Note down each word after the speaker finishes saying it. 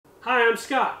Hi, I'm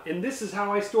Scott, and this is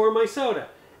how I store my soda.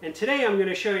 And today I'm going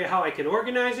to show you how I can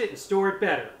organize it and store it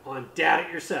better on Dad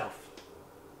It Yourself.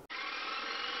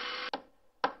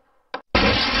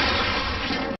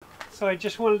 So I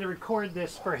just wanted to record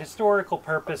this for historical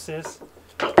purposes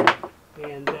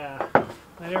and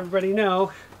let everybody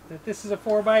know that this is a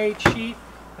 4x8 sheet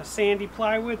of sandy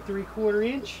plywood, 3/4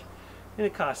 inch. And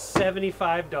it costs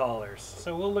 $75.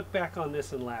 So we'll look back on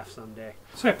this and laugh someday.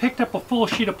 So I picked up a full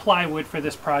sheet of plywood for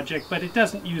this project, but it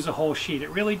doesn't use a whole sheet. It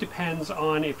really depends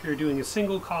on if you're doing a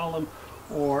single column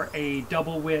or a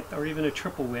double width or even a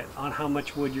triple width on how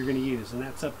much wood you're going to use, and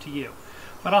that's up to you.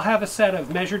 But I'll have a set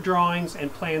of measured drawings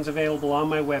and plans available on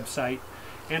my website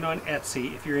and on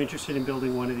Etsy if you're interested in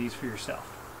building one of these for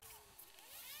yourself.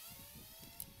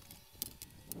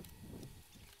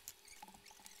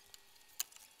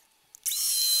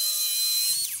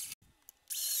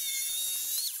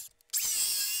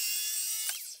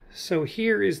 So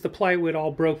here is the plywood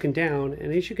all broken down,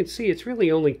 and as you can see, it's really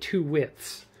only two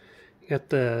widths. You got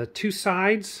the two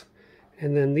sides,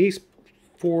 and then these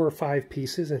 4 or 5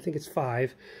 pieces, I think it's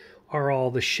 5, are all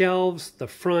the shelves, the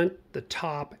front, the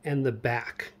top, and the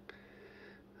back.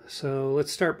 So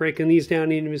let's start breaking these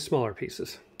down into smaller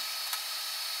pieces.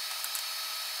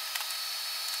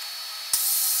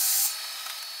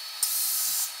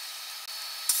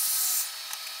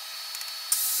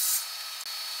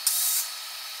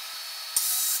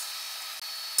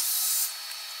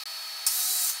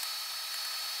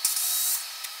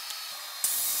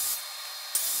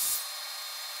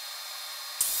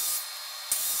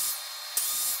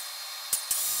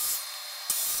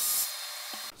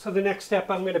 So the next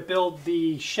step, I'm going to build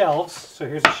the shelves. So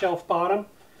here's a shelf bottom,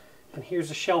 and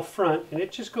here's a shelf front, and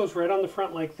it just goes right on the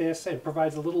front like this and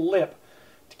provides a little lip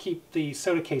to keep the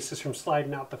soda cases from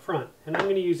sliding out the front. And I'm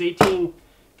going to use 18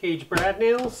 gauge brad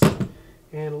nails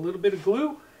and a little bit of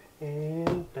glue,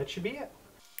 and that should be it.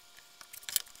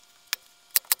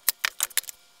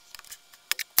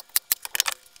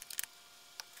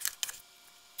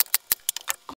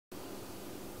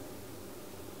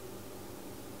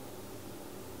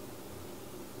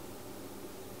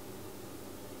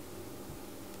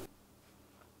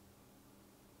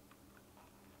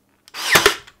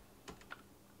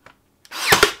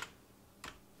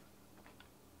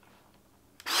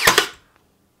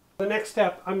 The next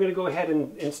step, I'm going to go ahead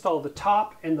and install the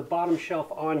top and the bottom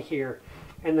shelf on here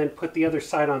and then put the other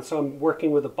side on, so I'm working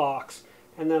with a box,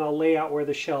 and then I'll lay out where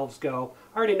the shelves go.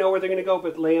 I already know where they're going to go,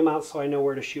 but lay them out so I know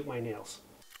where to shoot my nails.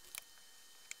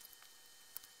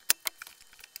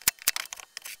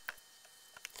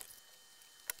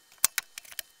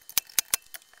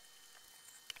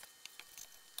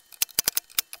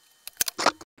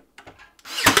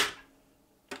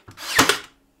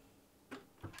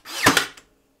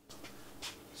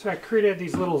 So I created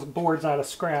these little boards out of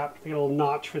scrap. They got a little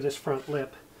notch for this front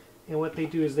lip. And what they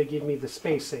do is they give me the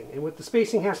spacing. And what the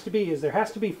spacing has to be is there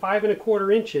has to be 5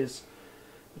 1/4 inches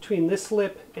between this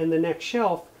lip and the next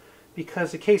shelf,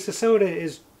 because a case of soda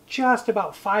is just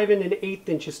about 5 1/8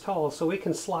 inches tall, so it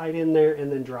can slide in there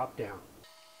and then drop down.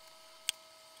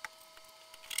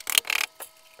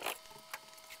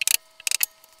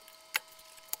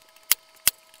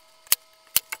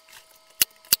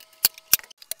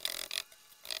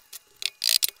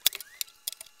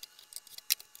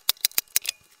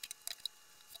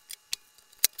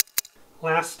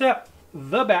 Last step,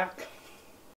 the back.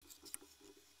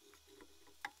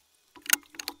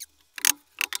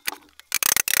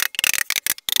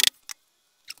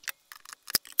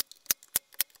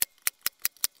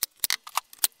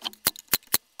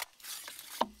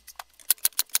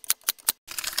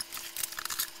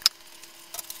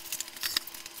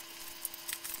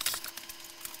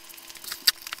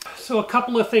 So a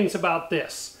couple of things about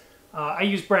this. I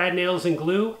use brad nails and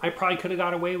glue. I probably could have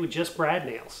got away with just brad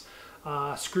nails.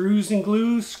 Screws and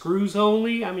glues, screws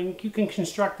only. I mean, you can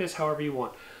construct this however you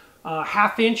want.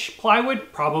 1/2 inch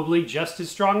plywood, probably just as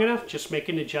strong enough. Just make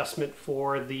an adjustment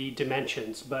for the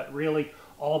dimensions, but really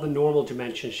all the normal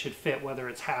dimensions should fit, whether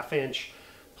it's 1/2 inch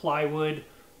plywood,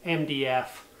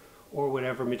 MDF, or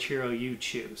whatever material you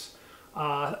choose.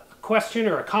 A question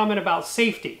or a comment about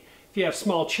safety. If you have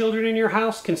small children in your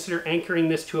house, consider anchoring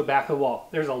this to a back of the wall.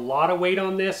 There's a lot of weight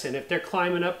on this, and if they're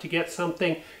climbing up to get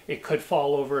something, it could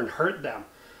fall over and hurt them.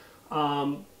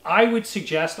 I would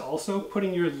suggest also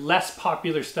putting your less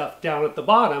popular stuff down at the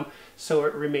bottom so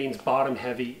it remains bottom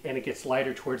heavy and it gets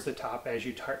lighter towards the top as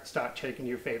you start taking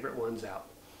your favorite ones out.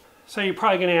 So you're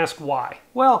probably going to ask why.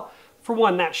 Well, for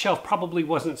one, that shelf probably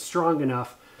wasn't strong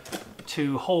enough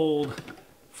to hold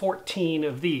 14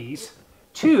 of these.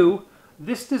 2,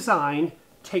 this design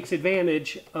takes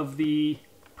advantage of the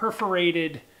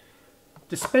perforated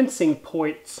dispensing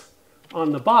points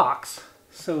on the box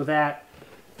so that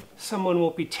someone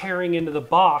won't be tearing into the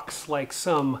box like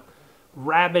some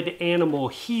rabid animal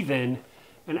heathen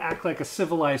and act like a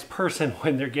civilized person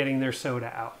when they're getting their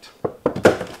soda out.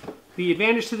 The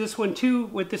advantage to this one too,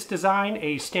 with this design,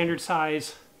 a standard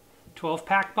size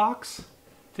 12-pack box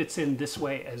fits in this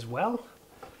way as well.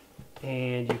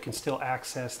 And you can still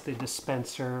access the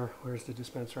dispenser. Where's the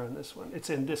dispenser on this one?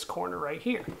 It's in this corner right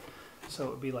here. So it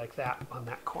would be like that on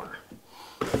that corner.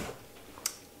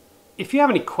 If you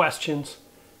have any questions,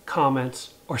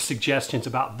 comments, or suggestions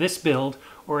about this build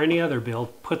or any other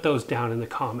build, put those down in the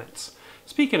comments.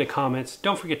 Speaking of comments,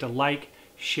 don't forget to like,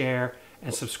 share,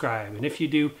 and subscribe. And if you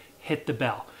do, hit the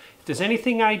bell. If there's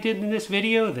anything I did in this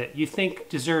video that you think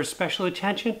deserves special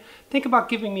attention, think about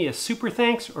giving me a super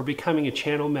thanks or becoming a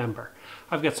channel member.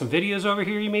 I've got some videos over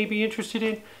here you may be interested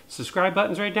in. Subscribe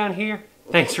button's right down here.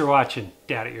 Thanks for watching.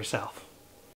 Dad it yourself.